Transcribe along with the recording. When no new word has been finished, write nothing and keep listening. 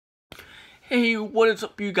Hey, what is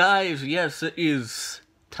up, you guys? Yes, it is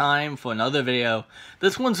time for another video.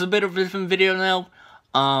 This one's a bit of a different video now.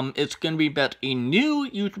 It's gonna be about a new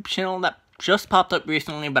YouTube channel that just popped up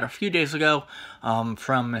recently, about a few days ago,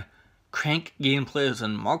 from Crank Gameplays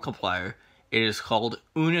and Markiplier. It is called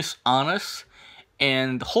Unus Annus,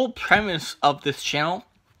 and the whole premise of this channel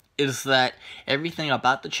is that everything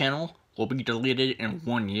about the channel will be deleted in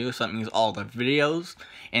 1 year. So that means all the videos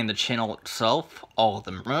and the channel itself, all of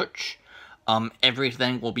the merch,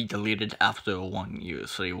 everything will be deleted after 1 year.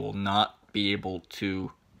 So you will not be able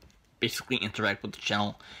to basically interact with the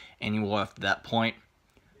channel anymore after that point.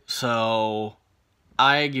 So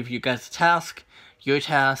I give you guys a task. Your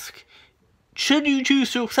task, should you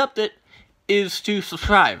choose to accept it, is to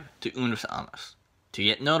subscribe to Unus Annus to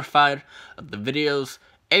get notified of the videos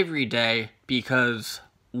every day, because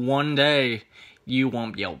one day you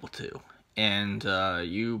won't be able to, and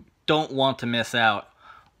you don't want to miss out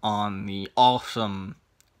on the awesome,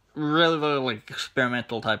 really like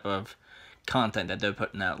experimental type of content that they're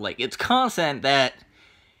putting out. Like, it's content that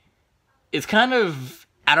is kind of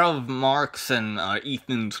out of Mark's and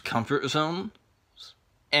Ethan's comfort zone,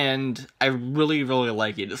 and I really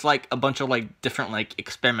like it. It's like a bunch of like different like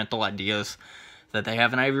experimental ideas that they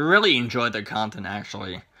have, and I really enjoy their content,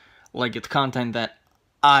 actually. Like, it's content that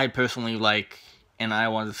I personally like, and I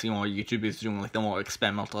want to see more YouTubers doing like the more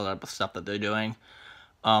experimental type of stuff that they're doing.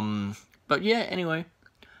 But yeah, anyway,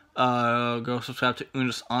 go subscribe to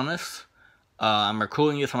Unus Annus. I'm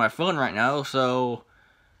recording this on my phone right now, so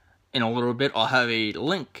in a little bit I'll have a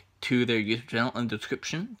link to their YouTube channel in the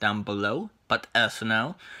description down below. But as for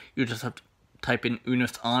now, you just have to type in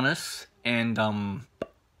Unus Annus, and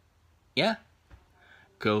yeah,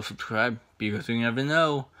 go subscribe, because you never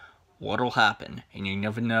know what'll happen, and you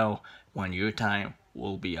never know when your time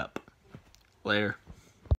will be up. Later.